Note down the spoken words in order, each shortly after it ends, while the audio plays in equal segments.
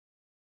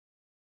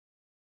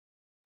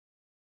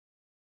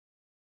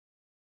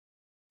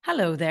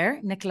Hello there,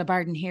 Nicola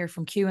Barden here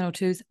from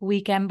Q102's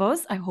Weekend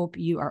Buzz. I hope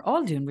you are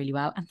all doing really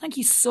well, and thank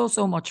you so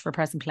much for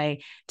pressing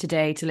play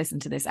today to listen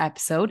to this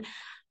episode.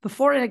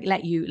 Before I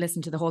let you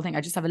listen to the whole thing,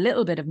 I just have a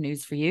little bit of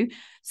news for you.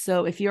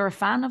 So if you're a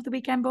fan of the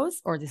Weekend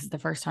Buzz, or this is the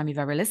first time you've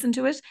ever listened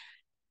to it,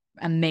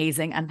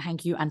 amazing, and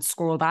thank you. And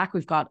scroll back,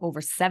 we've got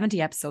over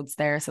 70 episodes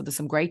there, so there's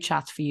some great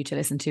chats for you to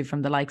listen to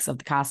from the likes of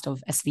the cast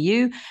of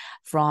SVU,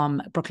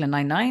 from Brooklyn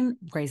Nine-Nine,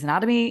 Grey's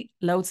Anatomy,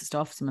 loads of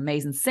stuff, some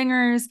amazing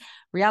singers,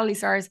 reality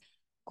stars,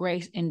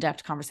 great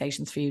in-depth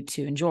conversations for you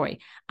to enjoy.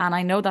 And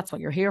I know that's what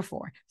you're here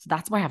for, so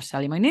that's why I have to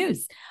tell you my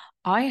news.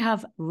 I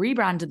have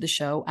rebranded the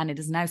show and it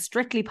is now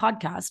strictly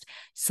podcast.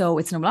 So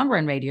it's no longer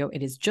on radio,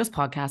 it is just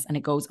podcast, and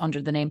it goes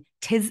under the name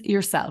Tis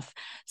Yourself.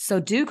 So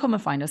do come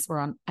and find us. We're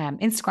on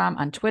Instagram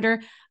and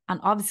Twitter, and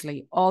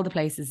obviously all the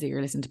places that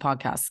you're listening to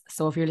podcasts.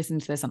 So if you're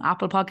listening to this on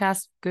Apple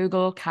Podcasts,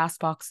 Google,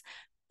 Castbox,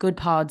 Good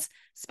Pods,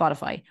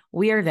 Spotify,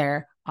 we are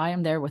there. I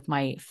am there with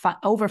my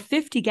over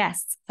 50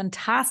 guests,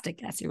 fantastic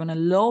guests. You're going to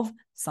love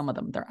some of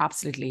them. They're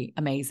absolutely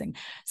amazing.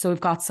 So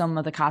we've got some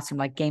of the cast from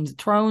like Games of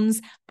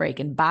Thrones,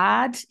 Breaking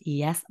Bad.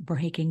 Yes,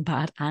 Breaking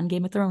Bad and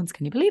Game of Thrones.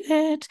 Can you believe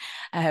it?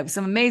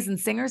 Some amazing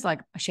singers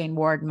like Shane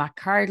Ward and Matt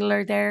Cardle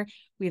are there.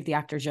 We have the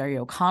actor Jerry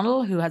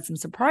O'Connell, who had some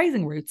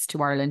surprising roots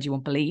to Ireland, you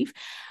won't believe.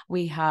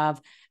 We have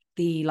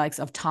the likes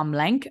of Tom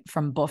Lenk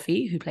from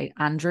Buffy, who played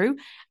Andrew.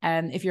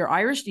 If you're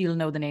Irish, you'll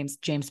know the names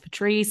James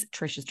Patrice,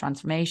 Trisha's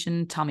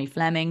Transformation, Tommy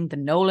Fleming, the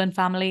Nolan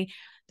family.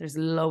 There's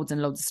loads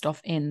and loads of stuff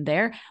in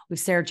there. We've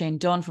Sarah Jane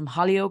Dunn from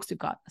Hollyoaks. We've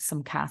got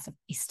some cast of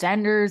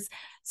EastEnders.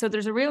 So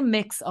there's a real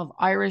mix of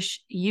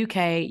Irish,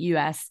 UK,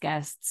 US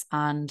guests,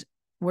 and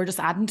we're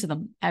just adding to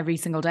them every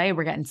single day.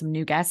 We're getting some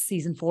new guests.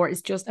 Season 4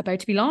 is just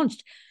about to be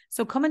launched.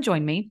 So come and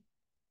join me.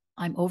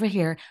 I'm over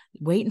here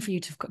waiting for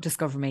you to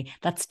discover me.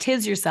 That's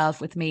Tis Yourself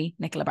with me,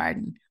 Nicola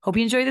Barden. Hope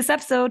you enjoy this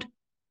episode.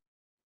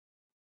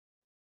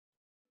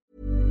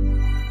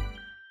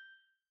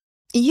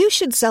 You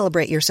should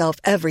celebrate yourself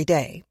every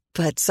day,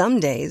 but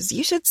some days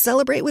you should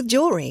celebrate with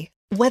jewelry.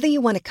 Whether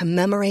you want to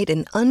commemorate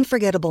an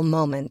unforgettable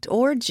moment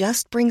or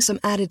just bring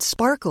some added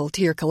sparkle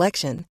to your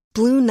collection,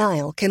 Blue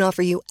Nile can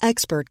offer you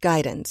expert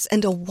guidance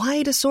and a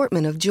wide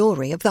assortment of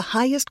jewelry of the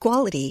highest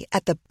quality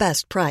at the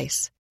best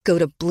price. Go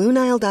to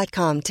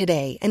BlueNile.com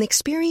today and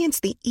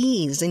experience the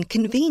ease and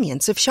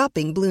convenience of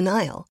shopping Blue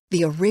Nile,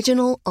 the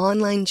original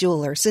online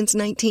jeweler since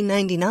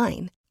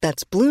 1999.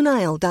 That's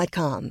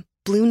BlueNile.com.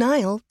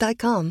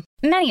 BlueNile.com.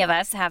 Many of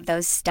us have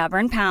those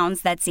stubborn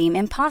pounds that seem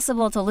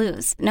impossible to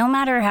lose, no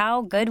matter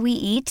how good we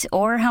eat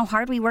or how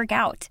hard we work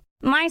out.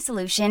 My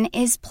solution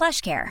is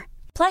PlushCare.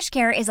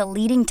 PlushCare is a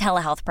leading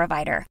telehealth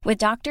provider with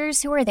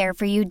doctors who are there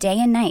for you day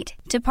and night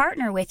to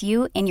partner with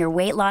you in your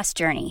weight loss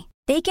journey.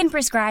 They can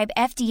prescribe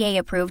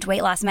FDA-approved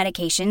weight loss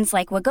medications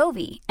like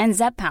Wegovy and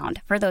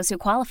Zepbound for those who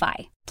qualify.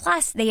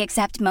 Plus, they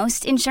accept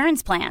most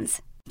insurance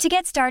plans. To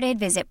get started,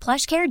 visit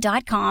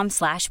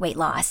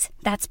plushcare.com/weightloss.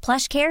 That's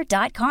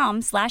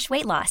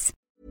plushcare.com/weightloss.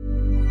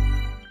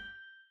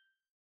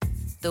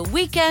 The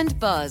Weekend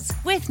Buzz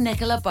with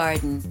Nicola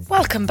Barden.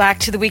 Welcome back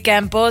to the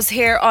Weekend Buzz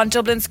here on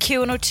Dublin's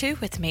Q102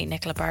 with me,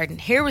 Nicola Barden,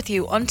 here with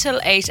you until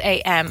 8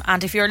 a.m.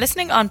 And if you're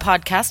listening on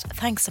podcast,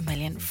 thanks a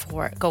million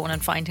for going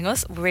and finding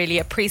us. Really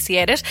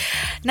appreciate it.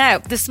 Now,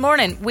 this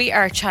morning we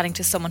are chatting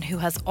to someone who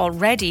has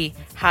already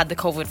had the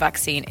COVID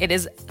vaccine. It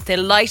is the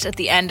light at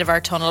the end of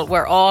our tunnel.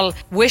 We're all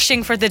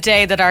wishing for the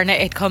day that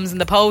it comes in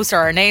the post or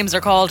our names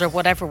are called or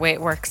whatever way it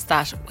works,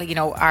 that, you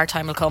know, our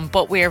time will come.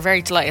 But we are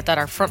very delighted that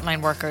our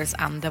frontline workers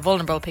and the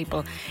vulnerable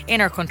people in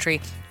our country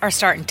are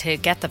starting to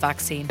get the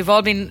vaccine. We've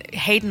all been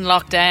hating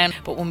lockdown,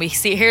 but when we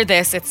hear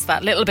this, it's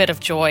that little bit of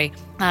joy.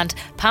 And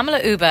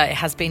Pamela Uba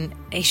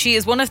she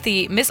is one of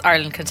the Miss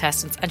Ireland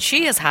contestants, and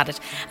she has had it.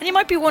 And you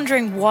might be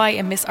wondering why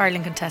a Miss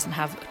Ireland contestant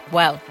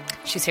well,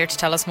 she's here to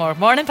tell us more.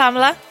 Morning,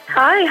 Pamela.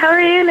 Hi, how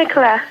are you,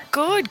 Nicola?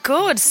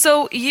 Good.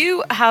 So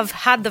you have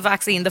had the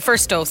vaccine, the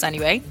first dose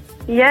anyway.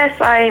 Yes,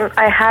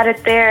 I had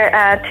it there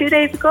 2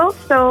 days ago,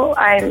 so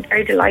I'm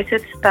very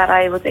delighted that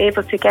I was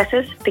able to get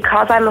it.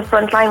 Because I'm a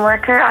frontline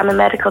worker, I'm a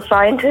medical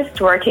scientist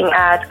working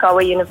at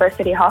Galway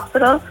University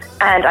Hospital,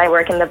 and I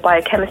work in the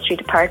biochemistry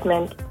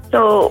department.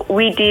 So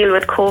we deal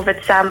with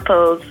COVID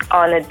samples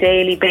on a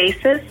daily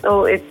basis,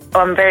 so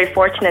I'm very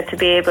fortunate to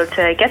be able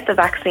to get the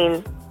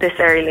vaccine this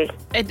early.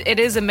 It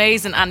is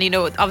amazing, and you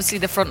know, obviously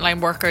the frontline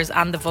workers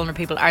and the vulnerable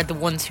people are the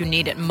ones who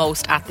need it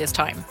most at this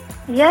time.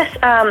 Yes,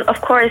 of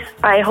course,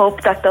 I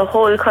hope that the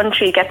whole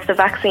country gets the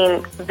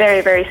vaccine very,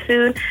 very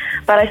soon.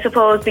 But I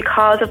suppose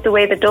because of the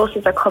way the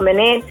doses are coming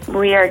in,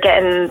 we are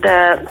getting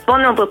the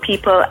vulnerable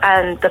people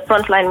and the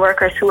frontline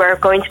workers who are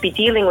going to be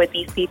dealing with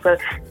these people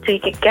to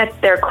get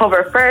their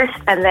cover first,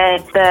 and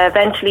then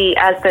eventually,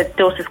 as the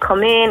doses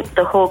come in,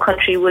 the whole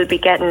country will be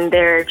getting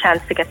their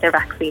chance to get their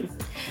vaccine.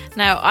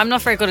 Now, I'm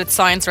not very good at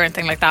science or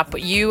anything like that,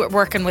 but you are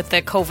working with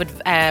the COVID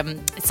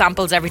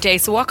samples every day.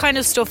 So what kind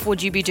of stuff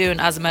would you be doing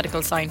as a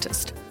medical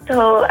scientist?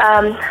 So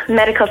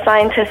medical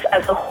scientists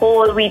as a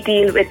whole, we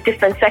deal with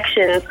different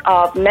sections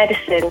of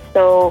medicine.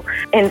 So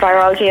in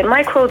virology and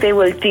micro, they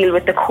will deal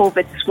with the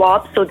COVID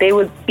swab. So they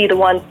will be the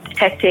ones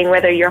detecting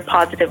whether you're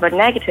positive or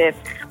negative.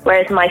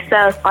 Whereas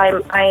myself,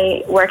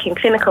 I work in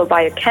clinical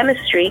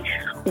biochemistry.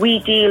 We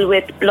deal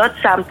with blood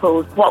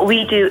samples. What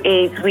we do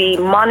is we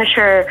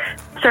monitor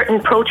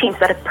certain proteins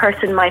that a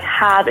person might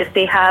have if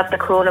they have the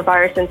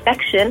coronavirus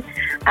infection,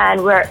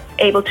 and we're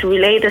able to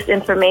relay this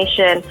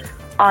information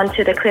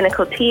onto the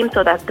clinical team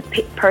so that the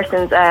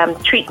person's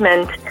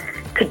treatment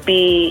could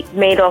be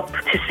made up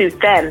to suit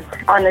them.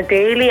 On a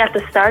daily, at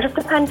the start of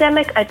the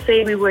pandemic, I'd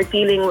say we were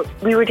dealing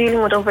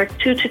with over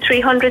 200 to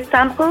 300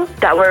 samples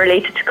that were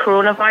related to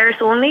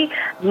coronavirus only.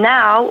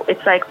 Now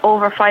it's like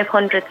over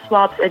 500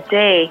 swabs a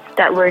day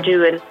that we're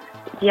doing.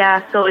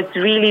 Yeah, so it's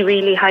really,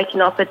 really hiking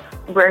up.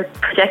 We're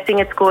projecting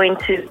it's going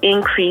to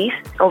increase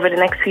over the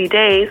next few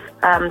days.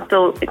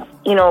 So,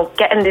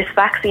 getting this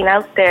vaccine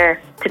out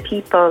there to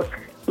people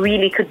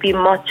really could be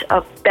much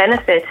of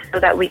benefit so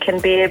that we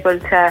can be able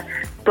to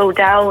slow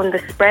down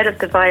the spread of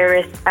the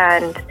virus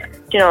and,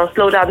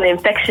 slow down the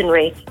infection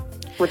rate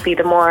would be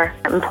the more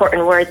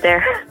important word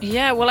there.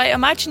 Yeah, well, I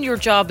imagine your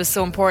job is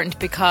so important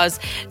because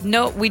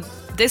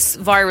this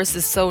virus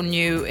is so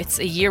new, it's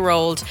a year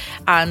old,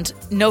 and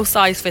no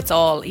size fits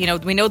all.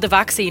 We know the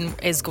vaccine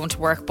is going to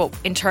work, but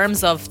in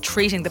terms of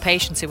treating the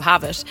patients who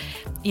have it,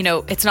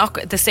 it's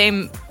not the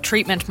same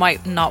treatment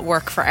might not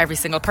work for every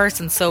single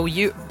person. So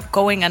you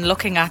going and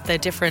looking at the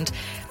different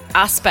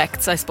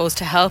aspects, I suppose,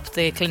 to help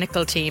the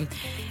clinical team,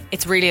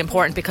 it's really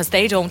important because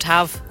they don't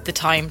have the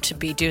time to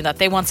be doing that.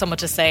 They want someone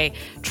to say,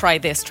 try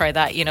this, try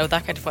that,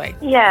 that kind of way.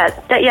 Yeah,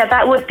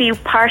 that would be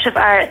part of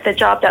the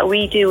job that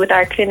we do with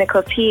our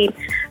clinical team.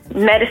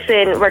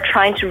 Medicine, we're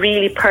trying to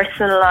really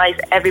personalise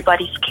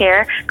everybody's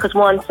care because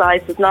one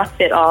size does not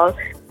fit all.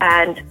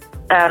 And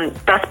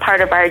that's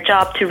part of our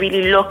job, to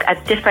really look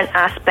at different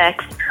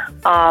aspects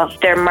of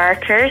their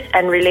markers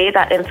and relay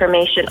that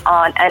information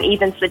on, and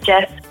even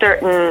suggest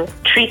certain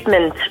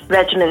treatment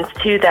regimens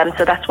to them.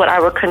 So that's what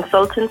our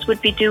consultants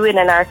would be doing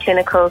and our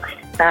clinical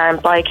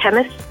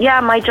biochemists.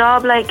 Yeah, my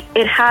job,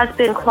 it has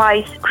been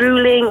quite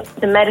grueling.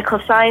 The medical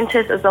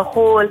scientists as a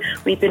whole,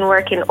 we've been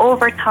working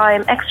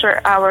overtime,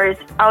 extra hours,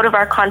 out of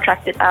our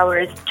contracted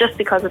hours, just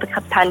because of the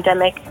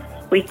pandemic.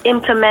 We've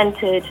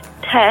implemented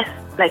tests,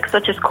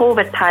 such as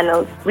COVID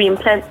panels. We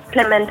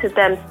implemented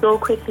them so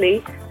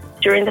quickly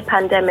during the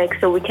pandemic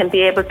so we can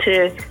be able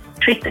to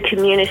treat the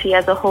community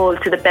as a whole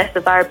to the best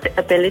of our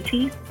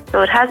abilities.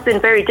 So it has been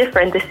very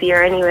different this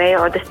year anyway,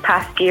 or this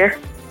past year.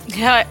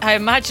 Yeah, I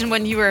imagine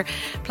when you were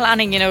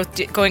planning,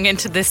 going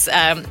into this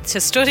to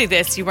study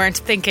this, you weren't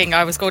thinking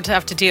I was going to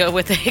have to deal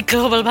with a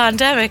global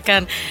pandemic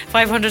and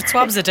 500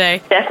 swabs a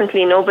day.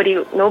 Definitely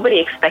nobody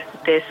expected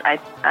this.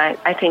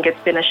 I think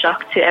it's been a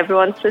shock to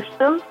everyone's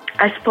system.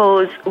 I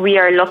suppose we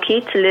are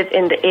lucky to live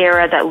in the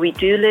era that we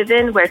do live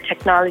in, where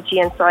technology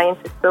and science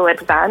is so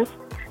advanced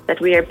that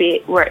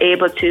we're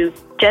able to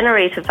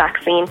generate a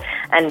vaccine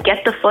and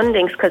get the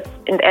fundings, because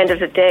in the end of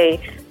the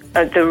day,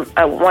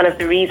 one of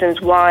the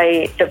reasons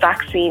why the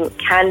vaccine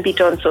can be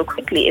done so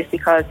quickly is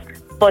because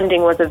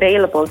funding was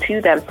available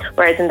to them,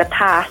 whereas in the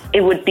past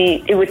it would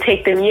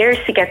take them years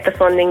to get the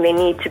funding they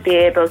need to be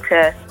able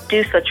to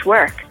do such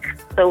work.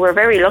 So we're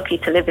very lucky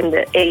to live in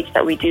the age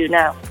that we do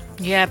now.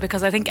 Yeah,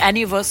 because I think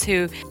any of us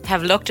who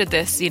have looked at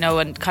this,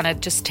 and kind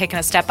of just taken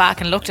a step back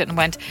and looked at it and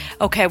went,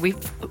 okay,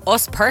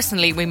 us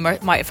personally, we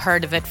might have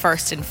heard of it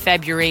first in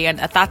February,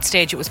 and at that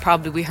stage it was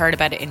probably we heard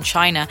about it in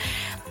China,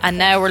 and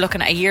now we're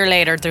looking at a year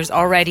later, there's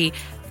already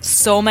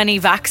so many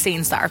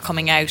vaccines that are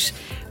coming out.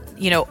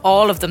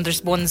 All of them.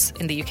 There's ones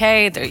in the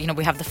UK.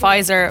 We have the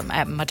Pfizer,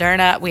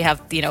 Moderna. We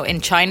have, in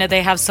China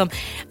they have some,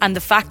 and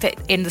the fact that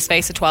in the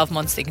space of 12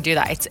 months they can do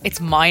that, it's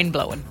mind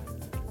blowing.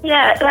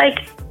 Yeah,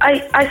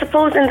 I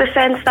suppose in the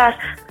sense that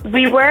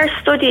we were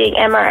studying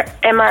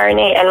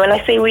mRNA, and when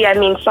I say we, I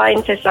mean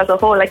scientists as a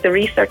whole, the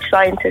research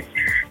scientists.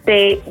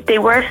 They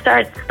were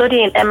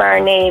studying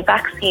mRNA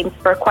vaccines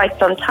for quite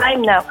some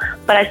time now,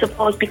 but I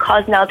suppose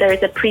because now there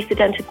is a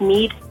precedented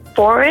need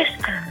for it,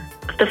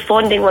 the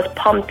funding was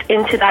pumped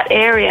into that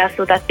area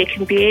so that they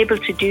can be able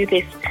to do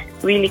this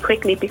really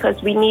quickly,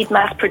 because we need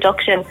mass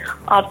production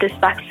of this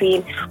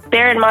vaccine.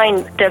 Bear in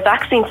mind, the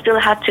vaccine still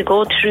had to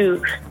go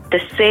through the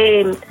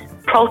same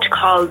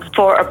protocols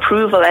for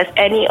approval as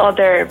any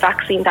other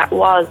vaccine that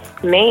was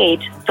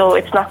made. So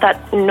it's not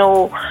that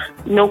no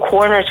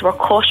corners were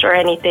cut or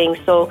anything.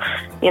 So,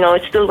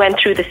 it still went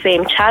through the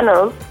same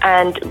channels,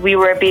 and we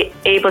were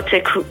able to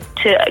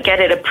get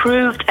it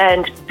approved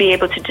and be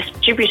able to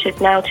distribute it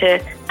now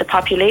to the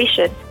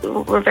population.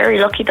 We're very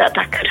lucky that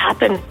could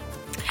happen.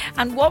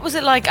 And what was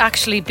it like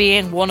actually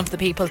being one of the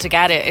people to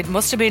get it? It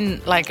must have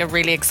been a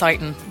really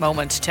exciting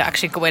moment to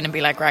actually go in and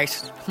be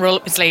right, roll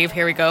up my sleeve,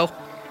 here we go.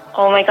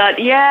 Oh my God,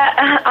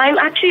 yeah. I'm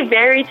actually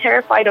very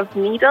terrified of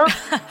needles.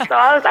 So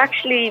I was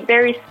actually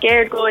very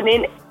scared going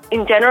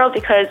in general,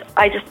 because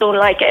I just don't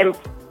like getting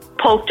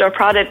poked or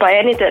prodded by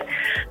anything.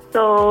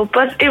 So,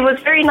 but it was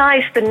very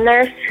nice. The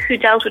nurse who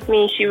dealt with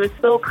me, she was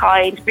so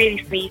kind,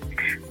 really sweet.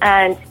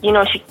 And,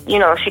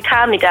 she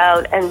calmed me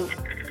down, and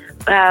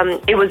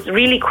it was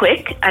really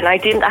quick, and I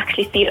didn't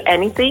actually feel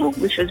anything,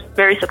 which was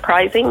very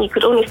surprising. You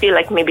could only feel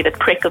like maybe the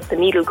prick of the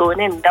needle going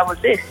in. That was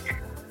it,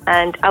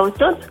 and I was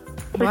done.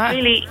 It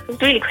was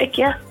really quick,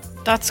 yeah.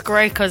 That's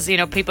great, because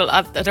people,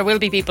 there will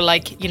be people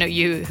like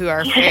you who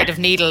are afraid of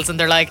needles, and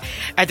they're like,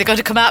 are they going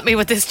to come at me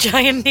with this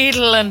giant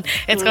needle and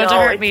it's going to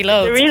hurt me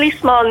loads? It's a really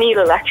small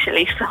needle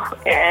actually, so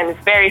and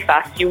it's very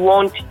fast. You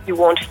won't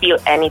feel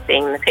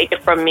anything. Take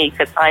it from me,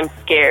 because I'm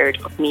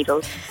scared of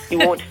needles. You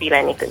won't feel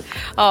anything.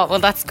 Oh, well,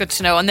 that's good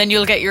to know. And then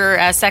you'll get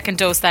your second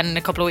dose then in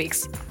a couple of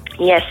weeks.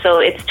 Yes, so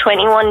it's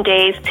 21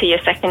 days to your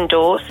second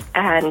dose,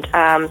 and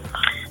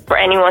for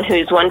anyone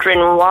who's wondering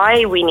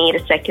why we need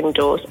a second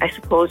dose, I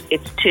suppose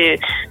it's to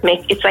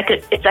make it's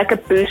like a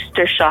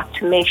booster shot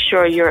to make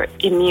sure your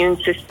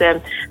immune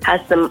system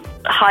has the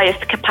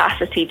highest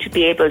capacity to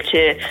be able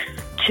to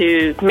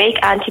make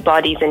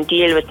antibodies and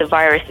deal with the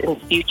virus in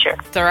the future.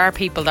 There are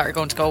people that are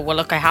going to go, well,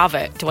 look, I have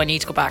it. Do I need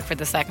to go back for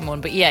the second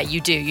one? But yeah,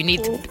 you do. You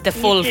need the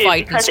full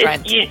fight and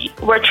strength.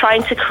 We're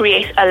trying to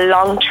create a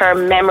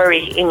long-term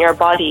memory in your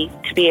body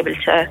to be able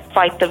to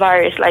fight the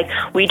virus. Like,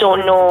 we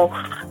don't know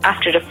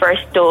after the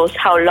first dose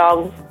how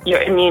long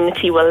your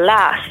immunity will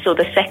last. So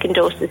the second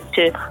dose is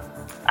to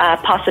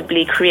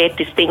possibly create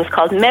these things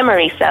called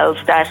memory cells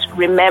that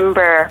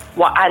remember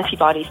what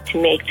antibodies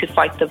to make to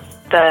fight the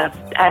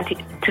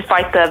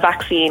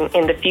vaccine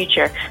in the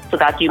future, so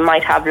that you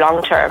might have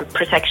long-term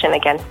protection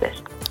against it.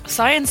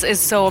 Science is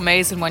so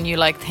amazing when you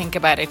think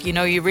about it.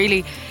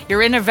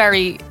 You're in a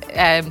very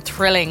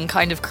thrilling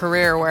kind of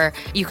career where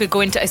you could go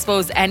into, I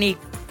suppose, any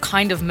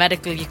kind of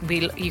medical. You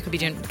could be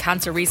doing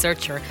cancer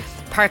research or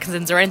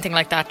Parkinson's or anything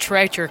like that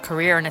throughout your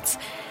career, and it's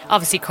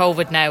obviously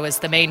COVID now is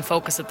the main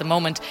focus at the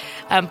moment.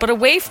 But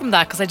away from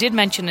that, because I did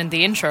mention in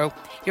the intro,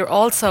 you're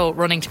also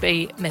running to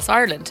be Miss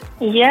Ireland.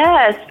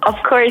 Yes, of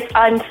course.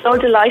 I'm so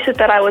delighted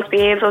that I was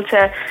able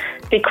to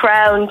be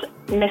crowned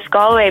Miss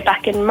Galway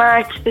back in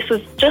March. This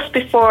was just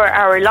before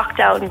our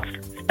lockdown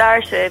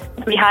started.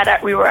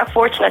 We were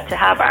fortunate to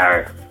have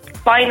our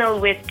final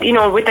with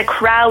the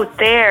crowd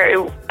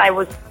there. I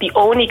was the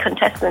only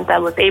contestant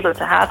that was able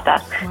to have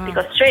that. Wow.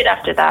 Because straight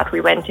after that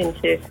we went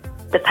into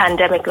the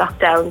pandemic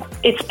lockdown.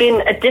 It's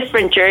been a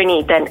different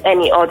journey than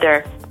any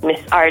other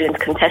Miss Ireland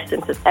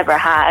contestant has ever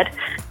had,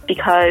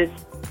 because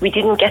we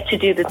didn't get to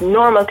do the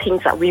normal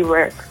things that we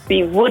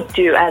would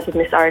do as a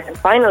Miss Ireland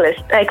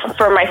finalist. Like,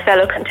 for my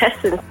fellow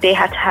contestants, they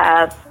had to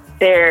have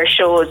their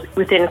shows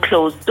within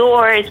closed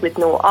doors with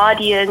no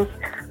audience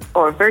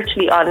or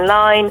virtually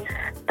online.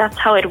 That's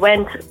how it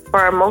went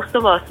for most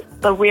of us.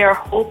 But we are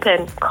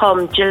hoping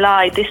come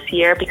July this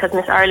year, because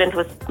Miss Ireland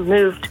was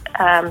moved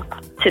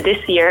to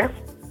this year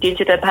due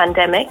to the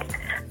pandemic,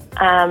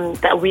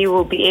 that we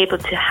will be able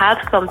to have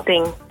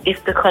something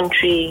if the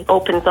country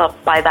opens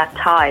up by that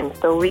time.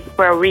 So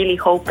we're really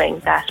hoping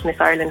that Miss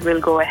Ireland will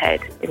go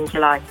ahead in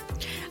July.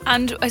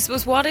 And I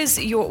suppose, what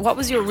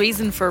was your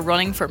reason for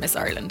running for Miss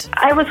Ireland?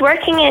 I was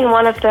working in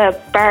one of the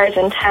bars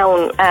in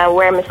town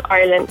where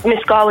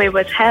Miss Galway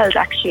was held,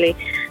 actually.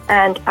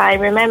 And I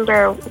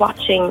remember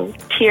watching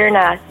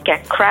Tierna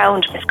get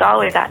crowned Miss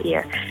Galway that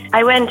year.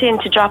 I went in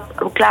to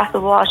drop a glass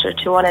of water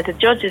to one of the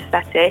judges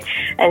that day,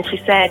 and she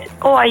said,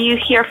 "Oh, are you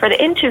here for the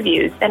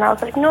interviews?" And I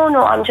was like, no,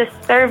 I'm just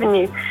serving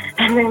you.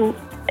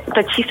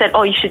 But she said,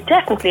 "Oh, you should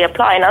definitely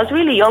apply." And I was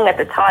really young at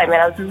the time,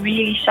 and I was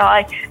really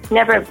shy,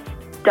 never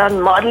done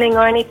modelling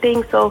or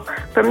anything. So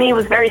for me, it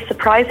was very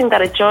surprising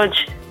that a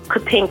judge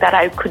could think that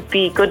I could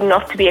be good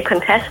enough to be a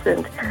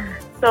contestant.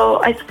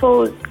 So I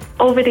suppose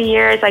over the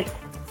years,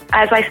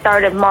 as I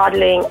started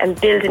modelling and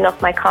building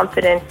up my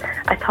confidence,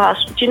 I thought,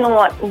 do you know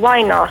what,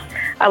 why not?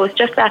 I was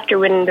just after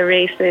winning the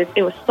races.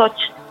 It was such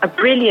a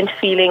brilliant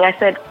feeling. I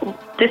said,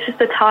 this is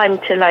the time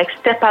to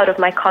step out of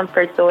my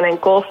comfort zone and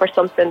go for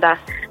something that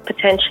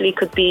potentially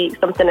could be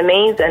something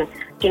amazing.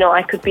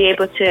 I could be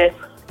able to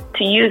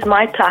use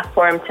my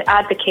platform to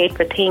advocate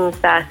for things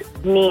that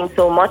mean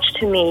so much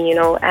to me,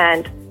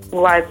 and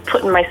while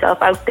putting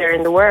myself out there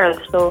in the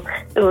world. So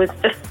it was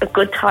just a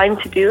good time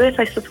to do it,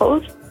 I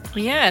suppose.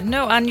 Yeah,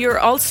 no, and you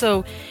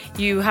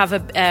have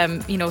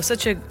a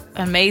such an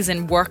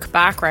amazing work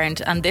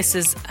background, and this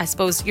is, I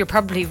suppose,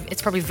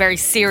 it's probably very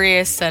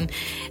serious, and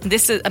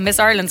this is Miss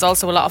Ireland's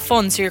also a lot of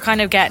fun. So you're kind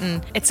of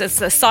getting it's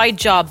a side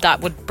job that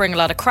would bring a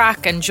lot of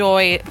crack and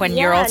joy when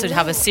you're also to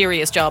have a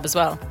serious job as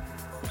well.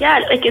 Yeah,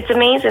 it's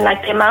amazing.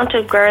 The amount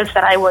of girls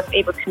that I was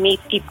able to meet,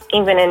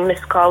 even in Miss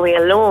Galway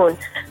alone,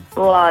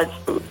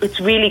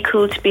 it's really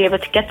cool to be able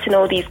to get to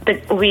know these.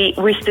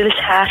 We still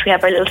chat. We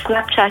have our little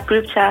Snapchat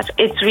group chat.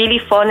 It's really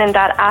fun in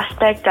that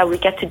aspect that we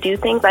get to do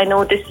things. I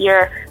know this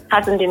year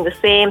hasn't been the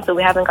same, so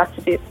we haven't got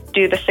to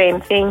do the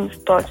same things,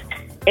 but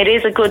it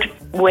is a good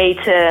way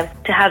to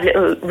have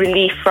little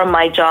relief from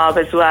my job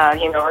as well.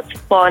 It's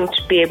fun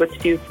to be able to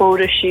do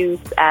photo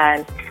shoots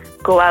and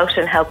go out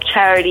and help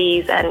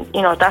charities, and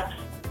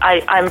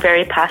I'm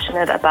very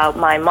passionate about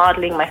my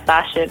modelling, my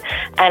fashion,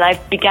 and I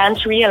began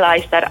to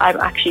realise that I'm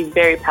actually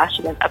very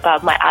passionate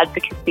about my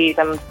advocacies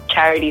and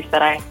charities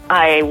that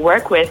I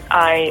work with.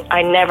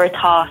 I never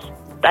thought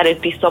that it'd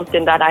be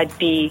something that I'd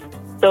be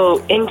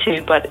so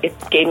into, but it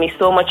gave me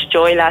so much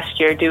joy last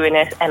year doing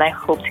it, and I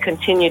hope to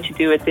continue to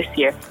do it this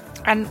year.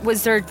 And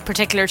was there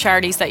particular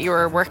charities that you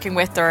were working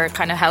with or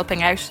kind of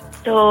helping out?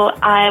 So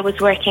I was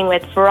working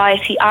with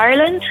Variety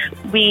Ireland.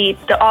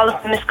 All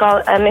of the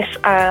Miss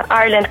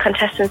Ireland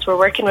contestants were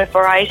working with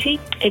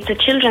Variety. It's a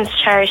children's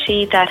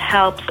charity that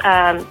helps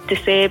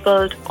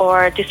disabled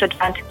or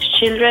disadvantaged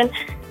children.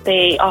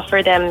 They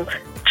offer them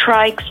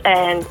trikes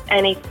and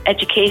any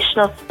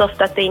educational stuff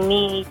that they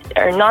need.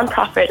 They're a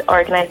non-profit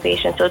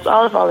organisation, so it's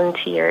all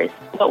volunteers.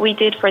 What we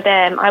did for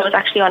them, I was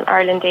actually on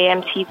Ireland Day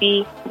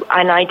MTV,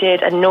 and I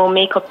did a no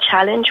makeup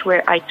challenge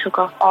where I took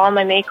off all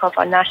my makeup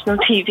on national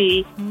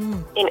TV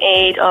in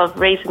aid of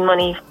raising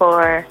money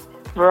for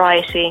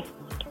Variety.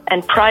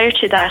 And prior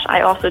to that,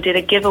 I also did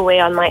a giveaway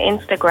on my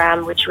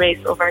Instagram, which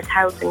raised over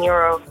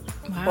 €1,000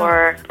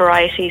 for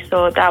Variety.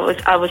 So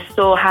I was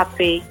so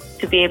happy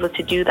to be able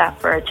to do that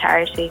for a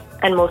charity.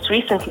 And most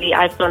recently,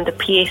 I've done the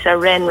Pieta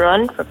Ren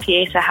Run for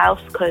Pieta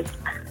House, because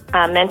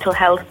mental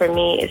health for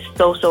me is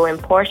so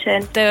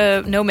important.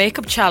 The no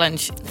makeup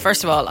challenge,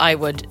 first of all, I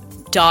would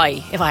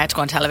die if I had to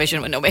go on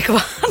television with no makeup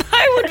on.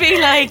 I would be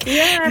like,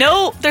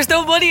 no, there's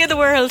no money in the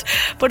world.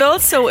 But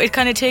also it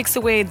kind of takes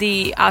away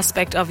the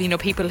aspect of,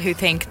 people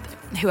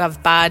who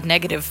have bad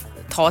negative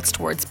thoughts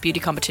towards beauty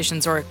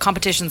competitions or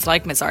competitions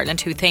like Miss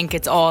Ireland, who think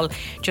it's all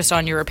just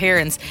on your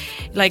appearance.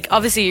 Like,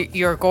 obviously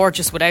you're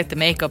gorgeous without the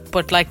makeup,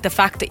 but like the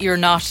fact that you're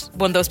not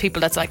one of those people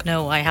that's like,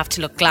 no, I have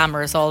to look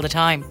glamorous all the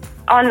time.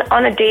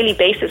 On a daily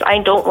basis, I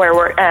don't wear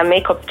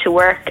makeup to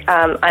work,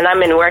 and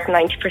I'm in work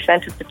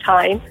 90% of the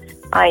time.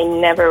 I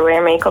never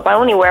wear makeup. I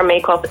only wear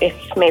makeup if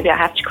maybe I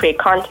have to create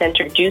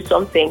content or do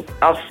something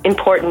of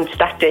importance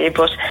that day.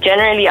 But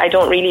generally, I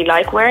don't really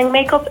like wearing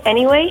makeup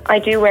anyway. I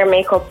do wear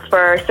makeup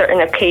for certain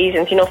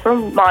occasions, for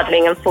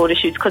modelling and photo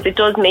shoots, because it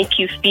does make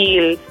you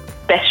feel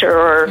better,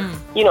 or,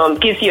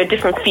 it gives you a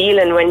different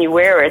feeling when you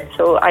wear it.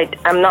 So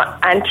I'm not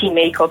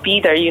anti-makeup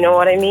either, you know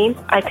what I mean?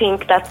 I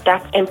think that's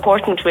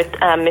important with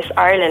Miss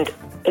Ireland.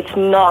 It's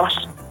not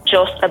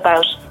just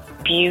about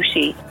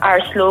beauty. Our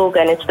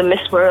slogan, it's the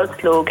Miss World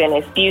slogan,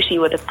 is beauty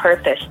with a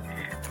purpose.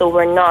 So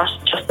we're not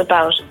just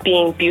about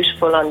being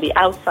beautiful on the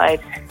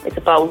outside. It's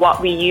about what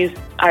we use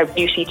our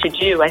beauty to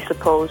do, I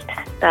suppose,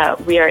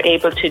 that we are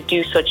able to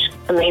do such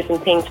amazing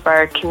things for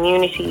our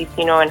communities,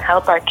 and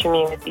help our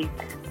communities.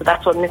 So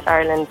that's what Miss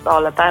Ireland's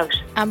all about.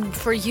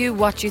 For you,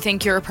 what do you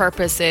think your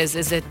purpose is?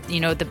 Is it,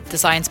 the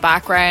science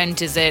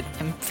background? Is it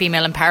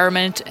female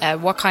empowerment?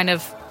 What kind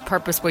of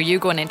purpose were you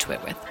going into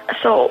it with?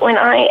 So when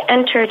I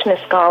entered Miss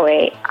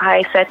Galway,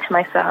 I said to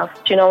myself,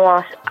 do you know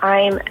what?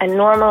 I'm a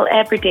normal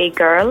everyday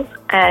girl,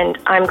 and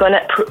I'm going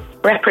to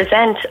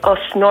represent us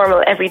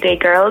normal everyday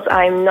girls.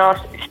 I'm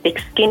not thick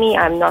skinny,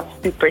 I'm not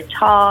super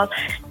tall,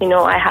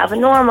 I have a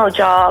normal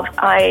job.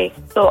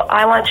 So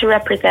I want to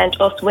represent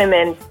us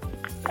women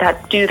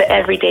that do the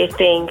everyday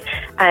thing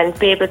and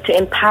be able to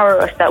empower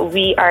us that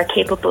we are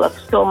capable of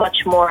so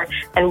much more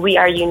and we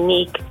are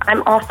unique.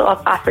 I'm also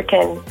of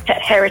African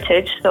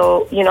heritage,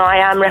 so, I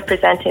am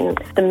representing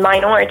the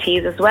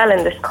minorities as well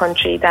in this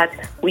country, that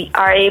we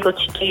are able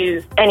to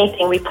do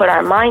anything we put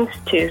our minds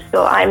to.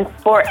 So I'm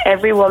for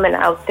every woman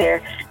out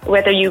there,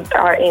 whether you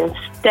are in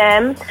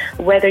STEM,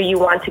 whether you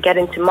want to get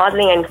into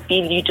modelling and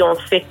feel you don't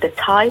fit the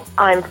type,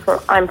 I'm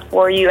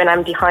for you and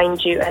I'm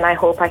behind you, and I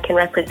hope I can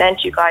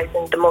represent you guys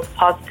in the most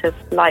positive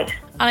light.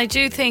 And I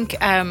do think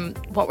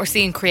what we're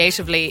seeing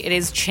creatively, it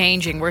is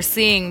changing. We're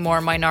seeing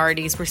more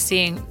minorities. We're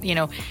seeing,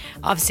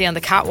 obviously on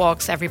the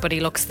catwalks, everybody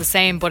looks the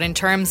same. But in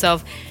terms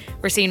of,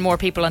 we're seeing more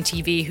people on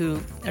TV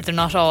who, they're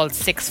not all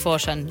 6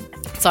 foot and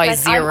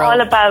size 0. I'm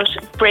all about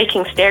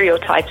breaking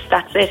stereotypes.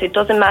 That's it. It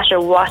doesn't matter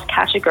what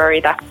category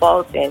that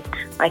falls in.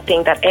 I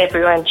think that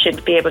everyone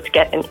should be able to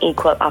get an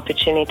equal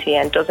opportunity,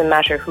 and it doesn't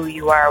matter who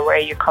you are, where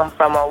you come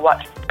from, or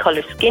what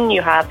colour skin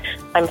you have.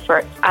 I'm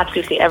for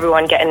absolutely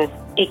everyone getting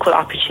equal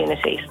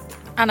opportunities.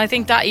 And I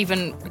think that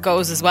even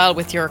goes as well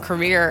with your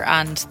career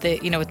and the,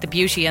 with the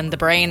beauty and the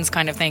brains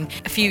kind of thing.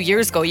 A few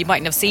years ago, you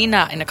mightn't have seen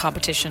that in a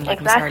competition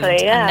like Miss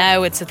Ireland. Yeah. And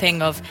now it's a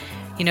thing of,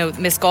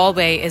 Miss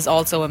Galway is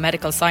also a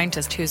medical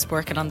scientist who's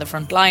working on the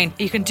front line.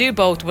 You can do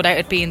both without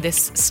it being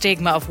this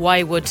stigma of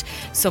why would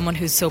someone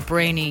who's so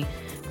brainy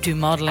do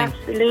modelling.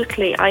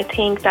 Absolutely. I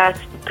think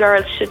that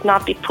girls should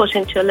not be put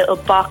into a little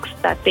box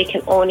that they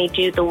can only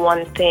do the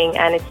one thing.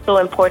 And it's so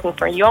important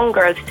for young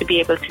girls to be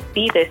able to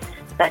see this,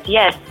 that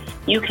yes,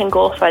 you can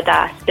go for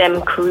that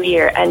STEM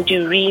career and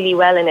do really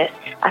well in it.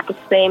 At the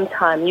same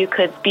time, you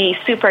could be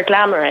super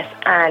glamorous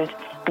and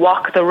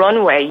walk the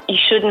runway. You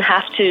shouldn't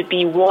have to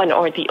be one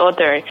or the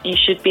other. You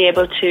should be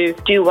able to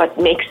do what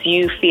makes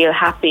you feel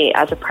happy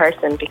as a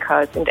person,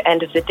 because in the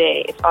end of the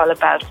day, it's all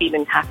about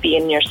feeling happy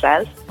in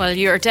yourself. Well,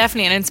 you're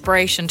definitely an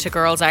inspiration to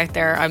girls out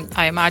there.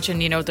 I imagine,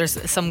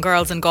 there's some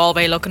girls in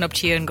Galway looking up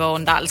to you and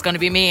going, that is going to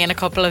be me in a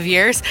couple of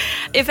years.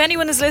 If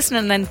anyone is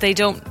listening and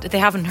they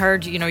haven't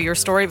heard, your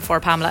story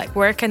before, Pamela,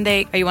 where can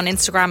are you on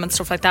Instagram and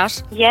stuff like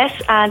that?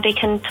 Yes, and they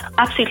can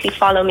absolutely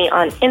follow me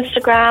on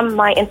Instagram.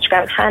 My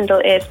Instagram handle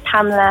is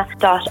Pamela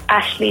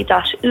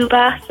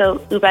pamela.ashley.uba,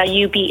 so Uba,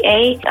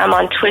 UBA. I'm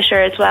on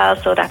Twitter as well,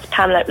 so that's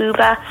Pamela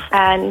Uba,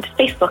 and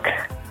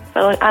Facebook.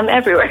 So I'm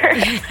everywhere.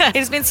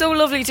 It's been so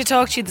lovely to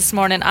talk to you this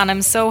morning, and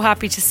I'm so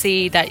happy to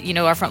see that, you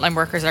know, our frontline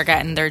workers are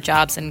getting their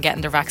jobs and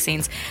getting their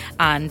vaccines,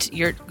 and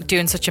you're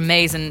doing such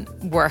amazing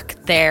work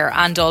there,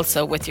 and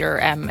also with your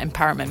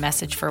empowerment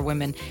message for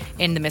women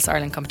in the Miss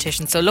Ireland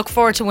competition. So look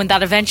forward to when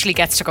that eventually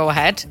gets to go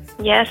ahead.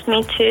 Yes,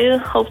 me too.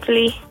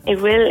 Hopefully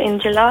it will in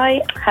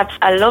July. I have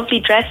a lovely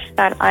dress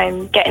that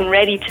I'm getting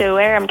ready to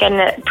wear. I'm getting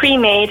it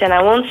pre-made, and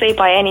I won't say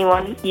by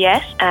anyone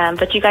yet,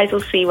 but you guys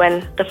will see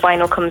when the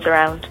final comes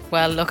around.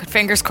 Well, look,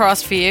 fingers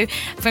crossed for you.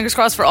 Fingers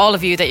crossed for all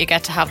of you that you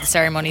get to have the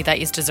ceremony that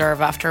you deserve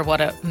after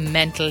what a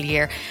mental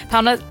year.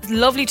 Pamela,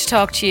 lovely to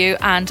talk to you,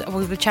 and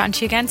we'll be chatting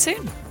to you again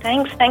soon.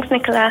 Thanks,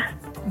 Nicola.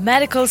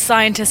 Medical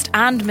scientist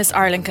and Miss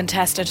Ireland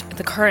contestant,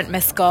 the current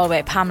Miss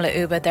Galway, Pamela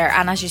Uba there.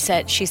 And as she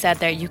said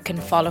there, you can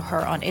follow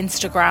her on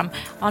Instagram,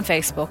 on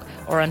Facebook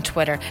or on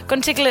Twitter.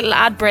 Going to take a little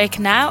ad break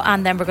now,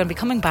 and then we're going to be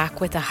coming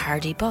back with a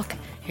Hardy book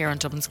here on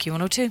Dublin's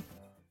Q102.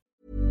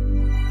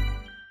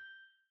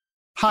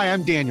 Hi,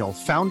 I'm Daniel,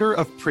 founder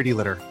of Pretty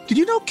Litter. Did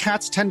you know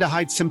cats tend to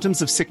hide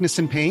symptoms of sickness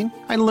and pain?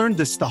 I learned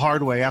this the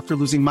hard way after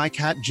losing my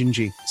cat,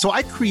 Gingy. So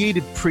I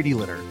created Pretty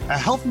Litter, a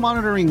health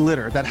monitoring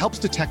litter that helps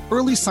detect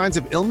early signs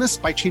of illness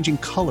by changing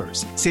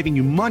colors, saving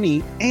you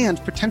money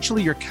and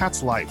potentially your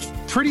cat's life.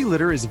 Pretty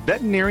Litter is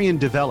veterinarian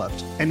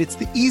developed, and it's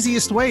the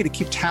easiest way to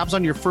keep tabs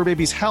on your fur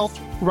baby's health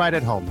right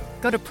at home.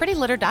 Go to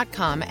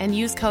prettylitter.com and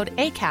use code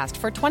ACAST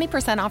for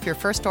 20% off your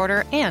first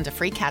order and a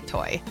free cat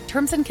toy.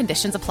 Terms and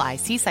conditions apply.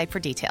 See site for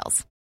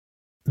details.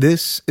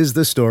 This is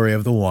the story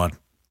of the one.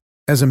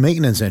 As a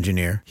maintenance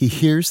engineer, he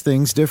hears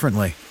things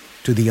differently.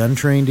 To the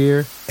untrained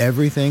ear,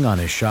 everything on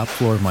his shop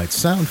floor might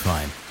sound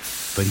fine,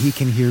 but he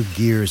can hear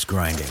gears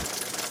grinding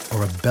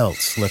or a belt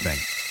slipping.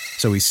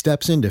 So he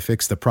steps in to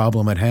fix the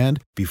problem at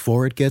hand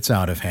before it gets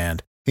out of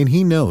hand. And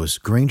he knows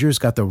Grainger's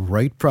got the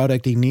right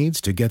product he needs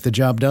to get the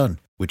job done,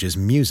 which is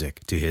music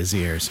to his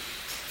ears.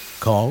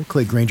 Call,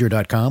 click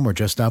Grainger.com, or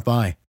just stop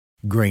by.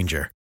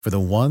 Grainger, for the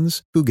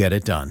ones who get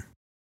it done.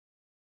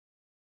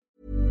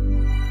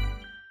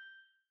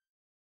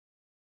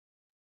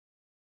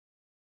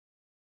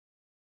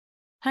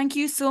 Thank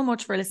you so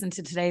much for listening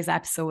to today's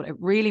episode. It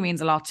really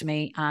means a lot to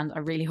me, and I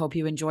really hope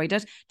you enjoyed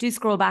it. Do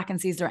scroll back and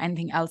see is there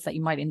anything else that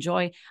you might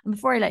enjoy. And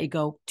before I let you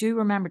go, do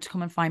remember to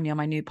come and find me on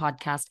my new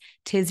podcast,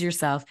 Tis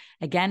Yourself.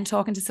 Again,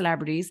 talking to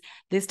celebrities,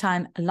 this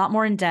time a lot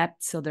more in depth.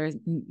 So there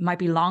might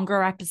be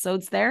longer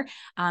episodes there.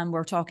 And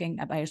we're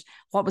talking about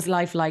what was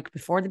life like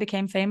before they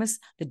became famous,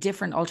 the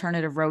different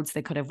alternative roads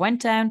they could have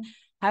went down,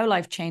 how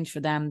life changed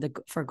for them,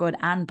 for good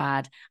and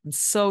bad, and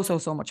so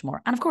much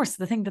more. And of course,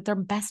 the thing that they're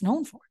best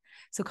known for.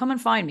 So come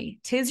and find me,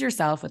 Tis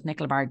Yourself with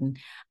Nicola Barden.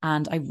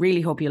 And I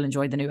really hope you'll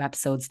enjoy the new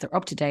episodes. They're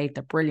up to date.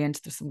 They're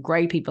brilliant. There's some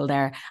great people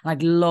there. And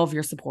I'd love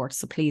your support.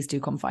 So please do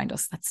come find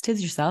us. That's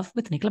Tis Yourself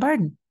with Nicola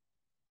Barden.